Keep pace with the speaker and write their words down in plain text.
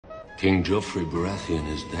King Joffrey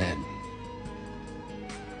Baratheon is dead.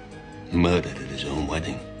 Murdered at his own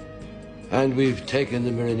wedding. And we've taken the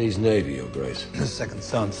Myronese Navy, Your Grace. The Second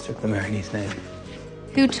Sons took the Myronese Navy.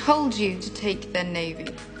 Who told you to take their navy?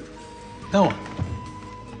 No one.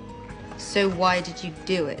 So why did you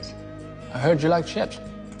do it? I heard you liked ships.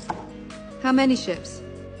 How many ships?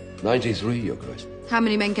 93, Your Grace. How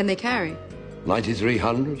many men can they carry?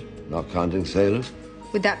 9,300, not counting sailors.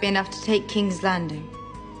 Would that be enough to take King's Landing?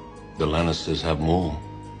 The Lannisters have more.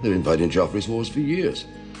 They've been fighting Joffrey's wars for years.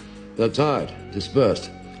 They're tired, dispersed,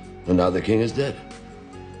 and now the king is dead.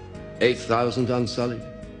 8,000 unsullied,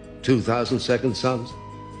 2,000 second sons,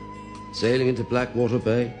 sailing into Blackwater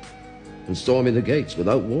Bay and storming the gates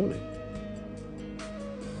without warning.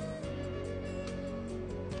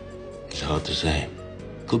 It's hard to say.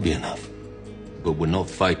 Could be enough. But we're not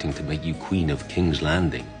fighting to make you Queen of King's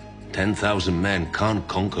Landing. 10,000 men can't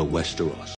conquer Westeros.